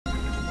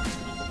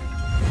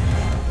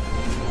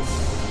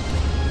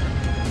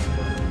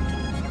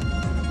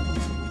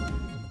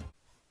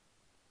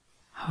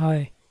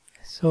Hi,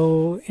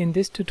 so in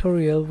this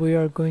tutorial we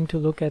are going to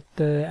look at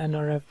the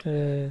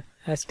nRF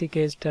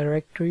SDK's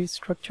directory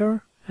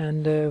structure,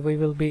 and we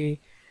will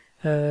be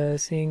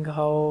seeing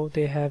how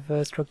they have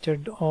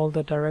structured all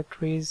the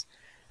directories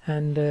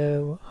and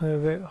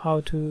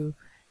how to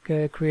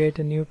create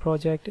a new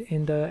project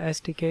in the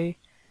SDK.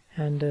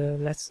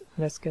 And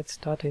let's get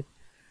started.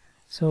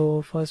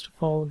 So first of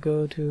all,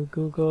 go to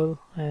Google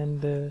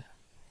and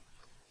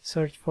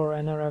search for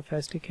nRF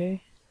SDK,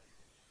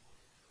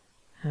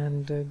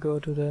 and go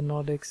to the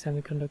Nordic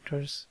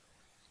Semiconductors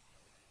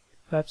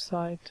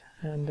website,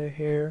 and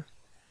here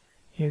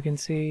you can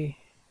see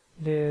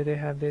they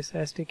have this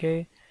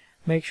SDK.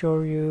 Make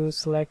sure you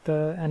select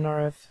the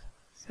nRF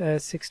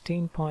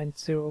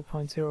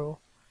 16.0.0,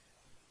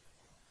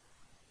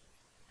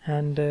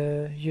 and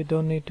you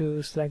don't need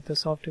to select the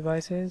soft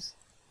devices.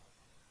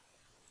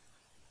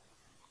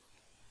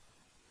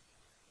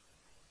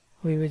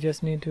 We will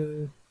just need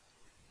to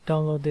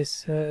download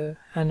this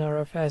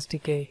nRF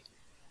SDK.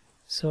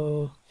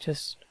 So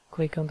just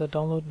click on the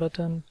download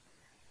button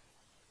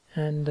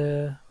and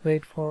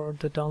wait for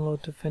the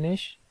download to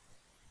finish.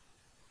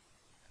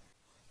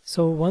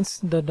 So once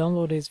the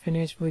download is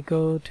finished, we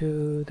go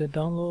to the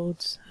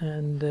downloads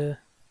and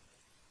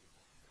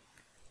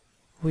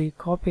we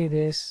copy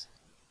this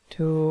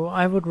to,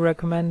 I would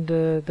recommend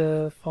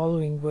the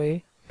following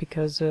way,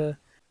 because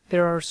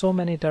there are so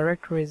many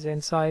directories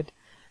inside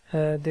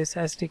this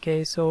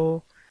SDK,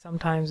 so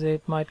sometimes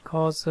it might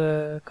cause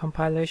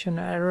compilation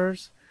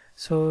errors.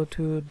 So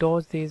to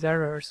dodge these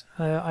errors,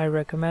 I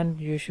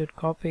recommend you should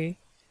copy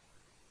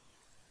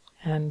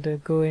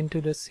and go into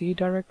the C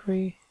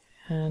directory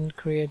and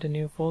create a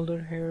new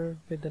folder here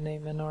with the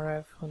name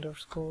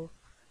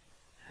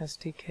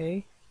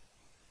nRF_SDK,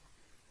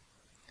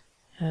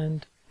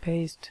 and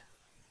paste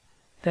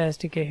the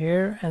SDK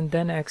here and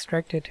then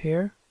extract it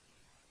here.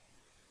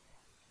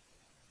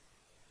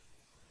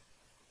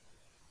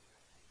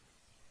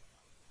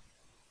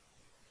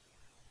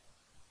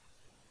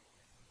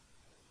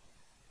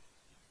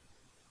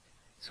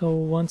 So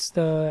once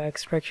the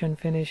extraction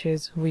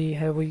finishes, we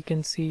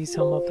can see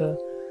some of the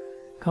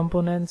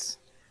components.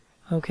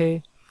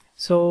 Okay,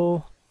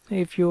 so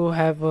if you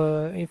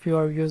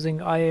are using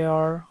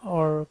IAR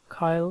or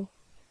Kyle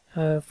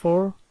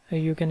 4,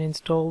 you can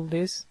install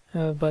this,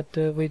 but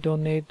we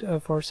don't need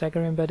for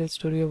Sagar Embedded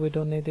Studio. We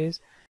don't need this.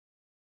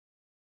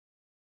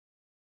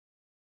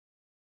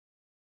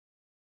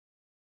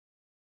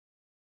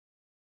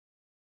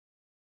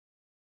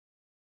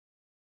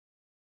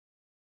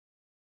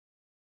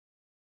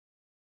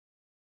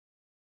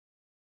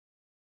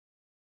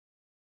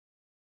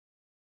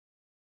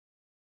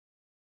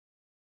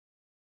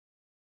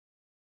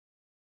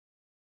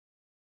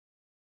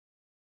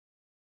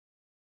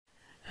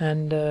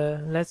 And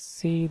let's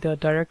see the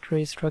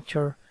directory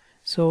structure.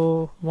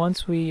 So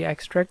once we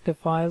extract the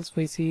files,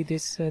 we see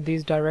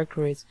these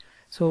directories.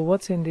 So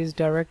what's in these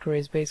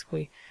directories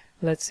basically?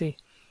 Let's see.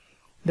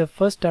 The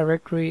first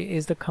directory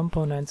is the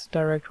components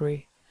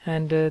directory,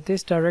 and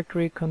this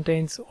directory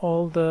contains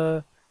all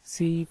the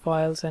C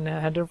files and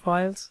header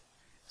files.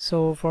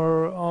 So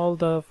for all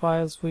the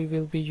files we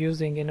will be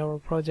using in our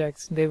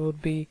projects, they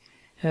would be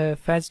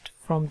fetched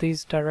from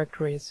these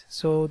directories.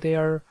 So they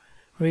are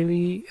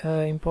really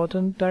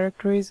important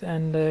directories,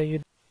 and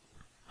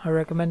I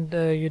recommend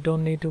you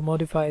don't need to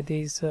modify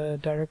these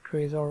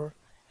directories or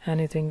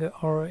anything,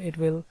 or it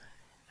will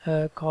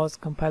cause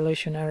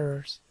compilation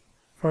errors.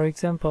 For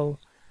example,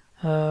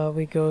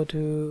 we go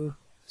to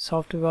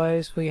soft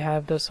device. We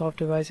have the soft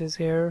devices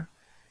here.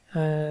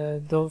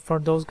 For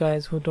those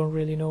guys who don't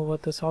really know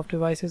what the soft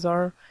devices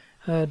are,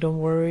 don't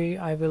worry,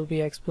 I will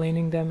be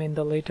explaining them in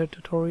the later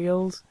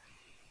tutorials.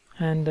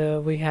 And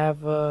we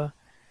have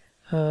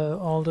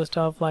all the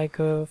stuff like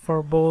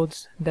for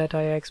boards that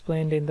I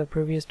explained in the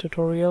previous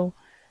tutorial.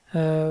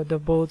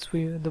 The boards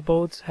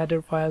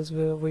header files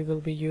we will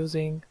be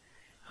using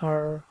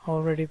are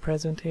already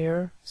present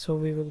here, so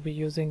we will be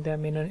using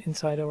them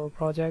inside our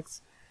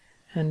projects.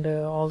 And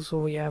also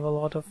we have a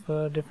lot of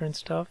different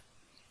stuff.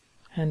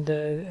 And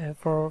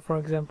for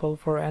example,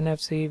 for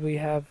NFC we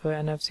have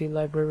NFC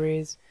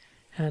libraries,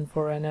 and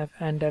for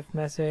NF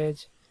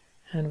message,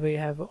 and we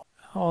have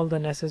all the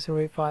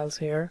necessary files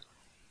here.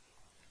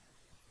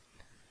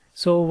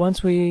 So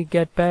once we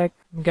get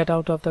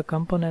out of the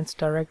components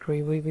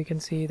directory, we can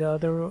see the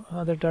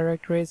other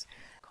directories.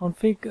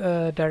 Config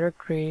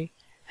directory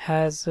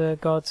has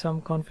got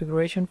some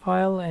configuration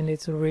file, and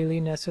it's really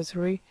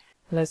necessary.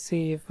 Let's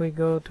see, if we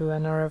go to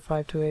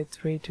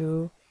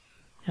nRF52832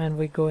 and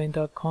we go in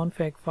the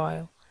config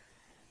file.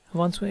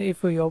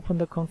 If we open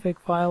the config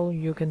file,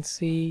 you can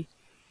see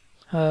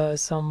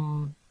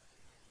some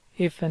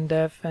if and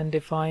def and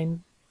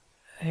define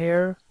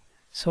here.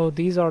 So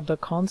these are the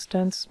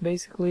constants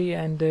basically,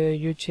 and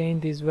you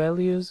change these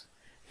values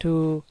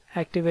to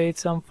activate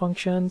some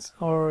functions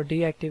or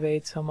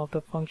deactivate some of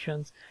the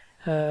functions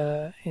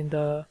in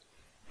the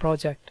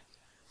project.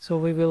 So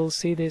we will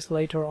see this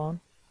later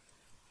on.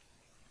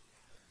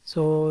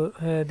 So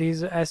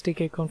these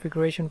SDK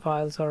configuration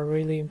files are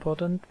really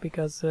important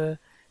because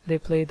they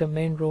play the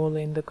main role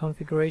in the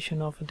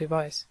configuration of a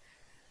device.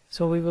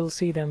 So we will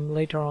see them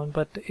later on,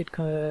 but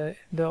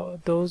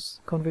those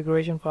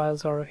configuration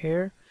files are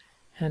here,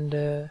 and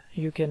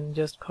you can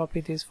just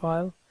copy this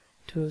file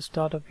to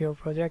start up your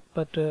project.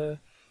 But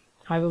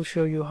I will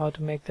show you how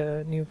to make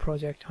the new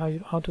project,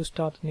 how to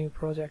start a new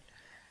project.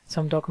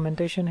 Some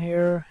documentation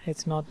here,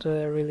 it's not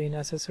really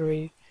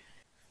necessary.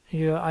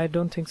 I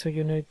don't think so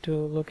you need to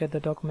look at the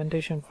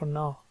documentation for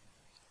now.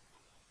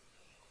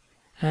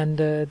 And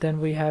then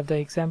we have the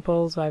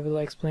examples. I will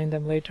explain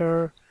them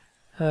later.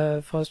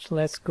 First,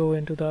 let's go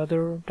into the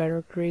other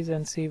directories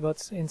and see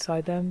what's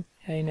inside them.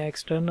 In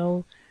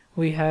external,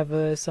 we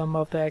have some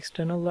of the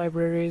external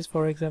libraries.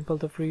 For example,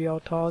 the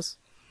FreeRTOS.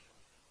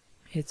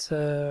 It's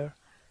the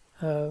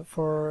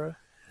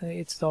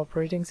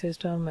operating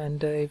system,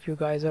 and if you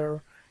guys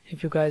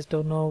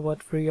don't know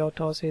what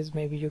FreeRTOS is,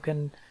 maybe you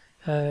can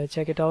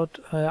check it out.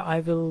 I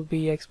will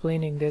be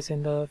explaining this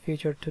in the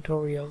future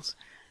tutorials.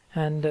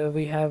 And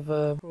we have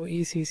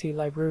ECC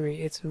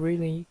library. It's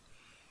really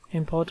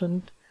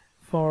important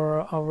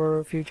for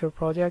our future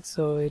projects,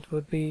 so it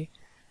would be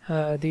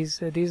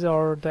these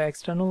are the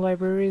external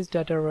libraries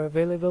that are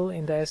available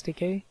in the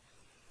SDK.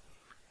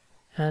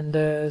 And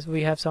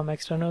we have some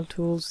external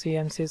tools,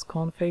 CMSys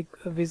config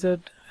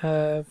wizard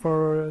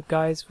for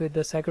guys with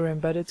the Sagar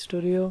Embedded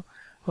Studio.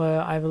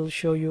 I will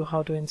show you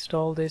how to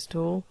install this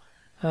tool,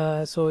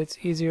 so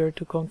it's easier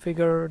to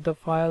configure the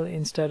file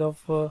instead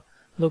of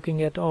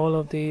looking at all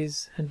of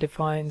these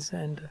defines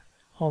and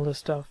all the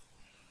stuff.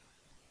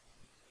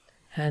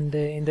 And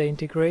in the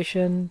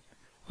integration,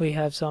 we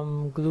have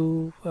some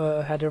glue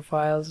header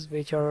files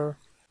which are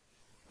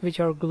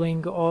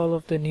gluing all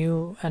of the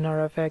new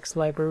nRF5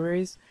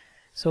 libraries.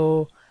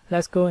 So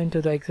let's go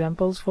into the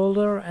examples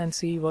folder and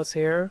see what's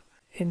here.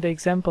 In the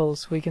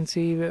examples, we can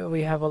see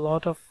we have a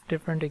lot of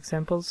different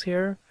examples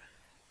here.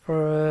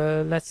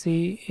 For let's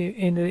see,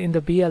 in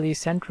the BLE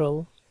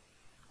Central,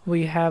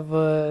 we have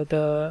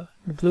the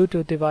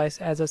Bluetooth device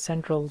as a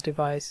central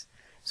device.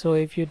 So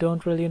if you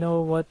don't really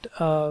know what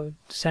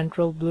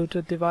central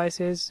Bluetooth device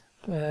is,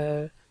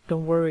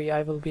 don't worry,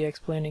 I will be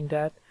explaining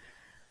that,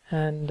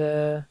 and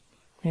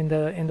in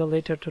the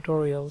later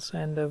tutorials.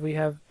 And we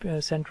have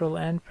central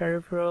and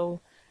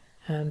peripheral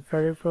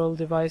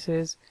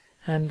devices,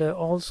 and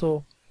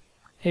also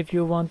if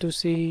you want to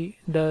see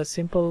the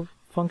simple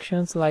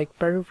functions like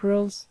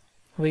peripherals,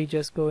 we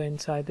just go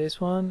inside this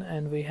one,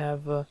 and we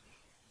have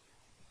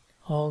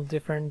all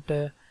different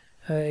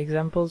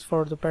examples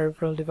for the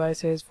peripheral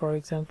devices. For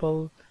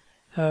example,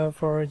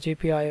 for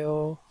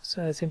GPIO,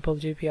 simple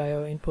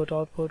GPIO input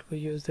output, we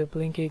use the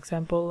Blinky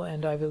example,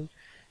 and I will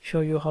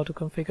show you how to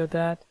configure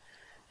that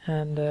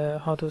and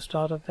how to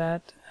start up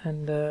that.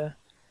 And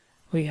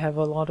we have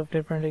a lot of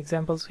different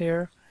examples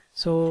here,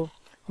 so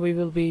we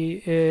will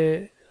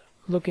be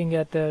looking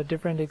at the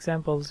different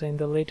examples in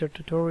the later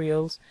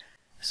tutorials.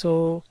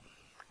 So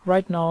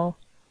right now,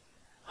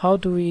 how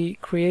do we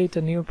create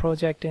a new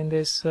project in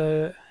this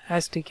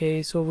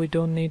SDK so we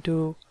don't need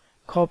to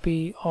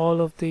copy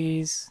all of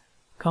these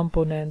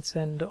components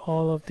and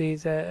all of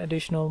these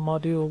additional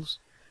modules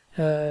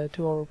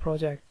to our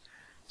project?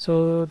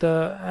 So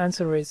the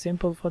answer is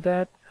simple for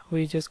that.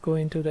 We just go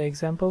into the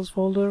examples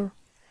folder,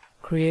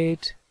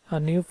 create a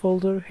new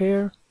folder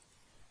here,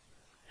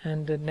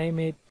 and name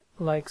it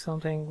like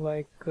something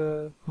like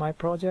my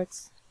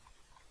projects.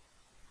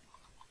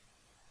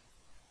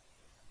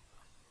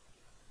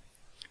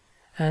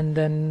 And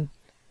then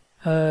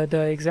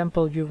the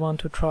example you want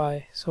to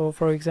try. So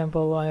for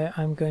example,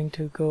 I'm going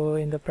to go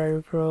in the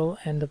peripheral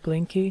and the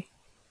Blinky.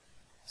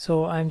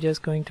 So I'm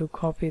just going to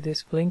copy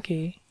this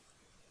Blinky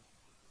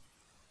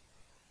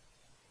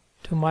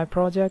to my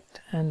project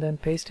and then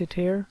paste it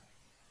here.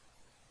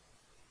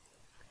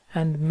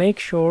 And make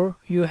sure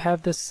you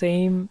have the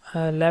same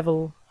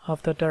level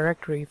of the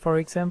directory. For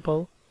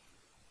example,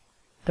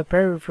 the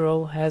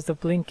peripheral has the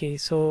Blinky,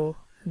 so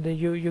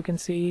you can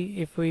see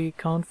if we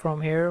count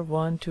from here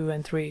 1, 2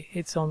 and 3,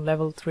 it's on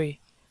level 3,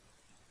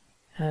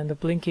 and the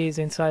Blinky is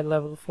inside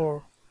level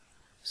 4.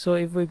 So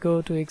if we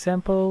go to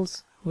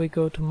examples, we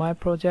go to my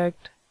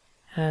project,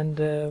 and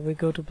we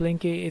go to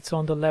Blinky, it's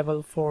on the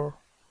level 4.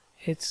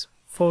 It's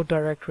 4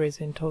 directories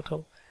in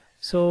total.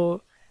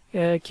 So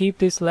keep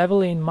this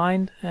level in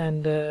mind,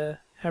 and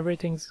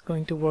everything's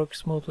going to work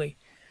smoothly.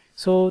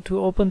 So to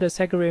open the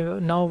Sagar,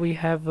 now we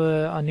have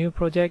a new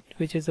project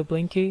which is a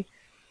Blinky.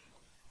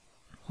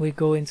 We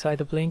go inside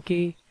the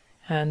Blinky,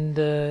 and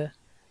to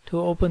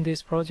open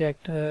this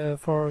project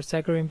for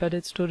Sagar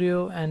Embedded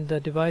Studio, and the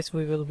device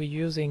we will be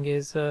using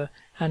is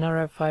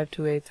nRF5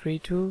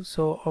 2832.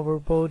 So our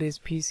board is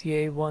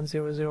PCA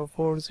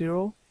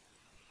 10040,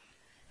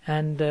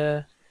 and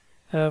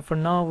for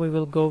now we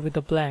will go with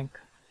the blank.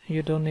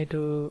 You don't need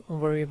to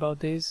worry about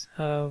this.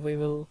 We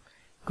will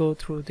go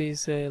through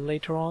these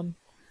later on.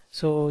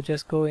 So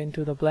just go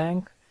into the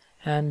blank,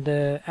 and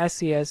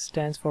SES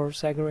stands for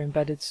Sagar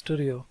Embedded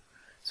Studio.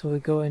 So we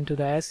go into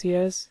the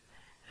SES,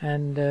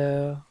 and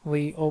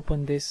we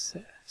open this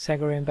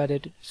Sagar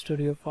Embedded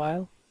Studio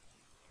file,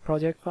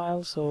 project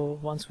file. So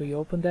once we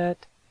open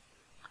that,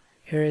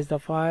 here is the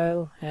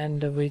file,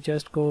 and we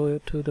just go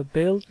to the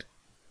build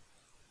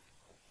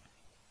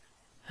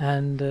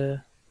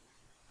and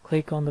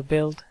click on the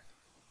build,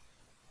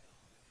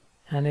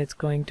 and it's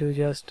going to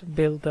just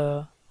build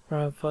the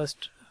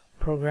first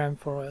program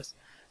for us.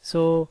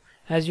 So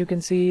as you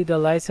can see, the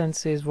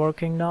license is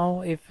working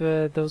now. If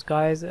those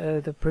guys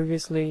the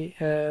previously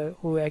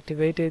who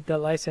activated the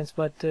license,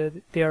 but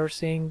they are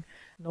seeing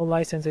no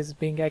license is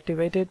being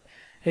activated,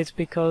 it's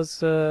because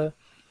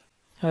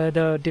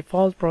the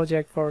default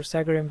project for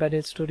Sagar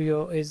Embedded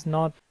Studio is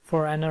not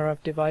for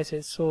NRF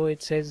devices, so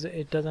it says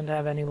it doesn't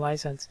have any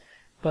license.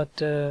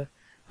 But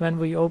when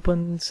we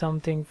open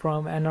something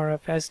from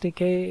nRF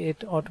SDK,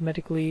 it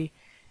automatically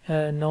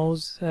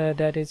knows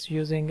that it's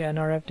using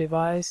NRF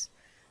device,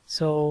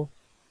 so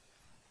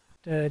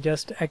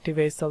just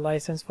activates the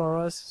license for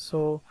us.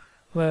 So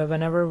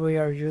whenever we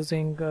are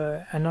using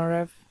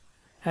nRF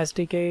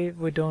SDK,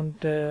 we don't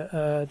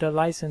the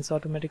license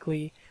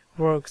automatically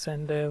works,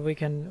 and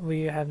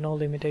we have no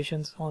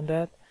limitations on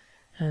that,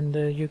 and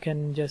you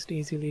can just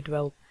easily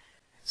develop.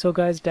 So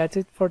guys, that's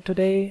it for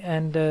today,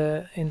 and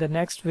in the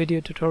next video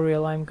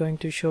tutorial I'm going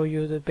to show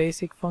you the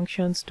basic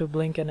functions to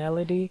blink an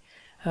LED.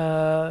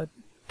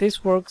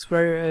 This works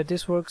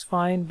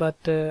fine,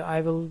 but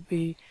I will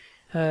be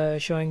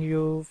showing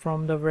you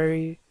from the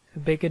very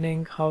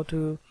beginning how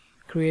to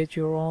create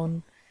your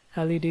own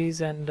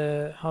LEDs and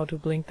how to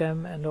blink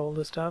them and all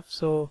the stuff.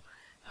 So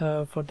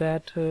for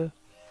that,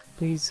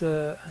 please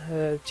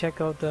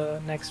check out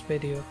the next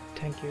video.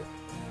 Thank you.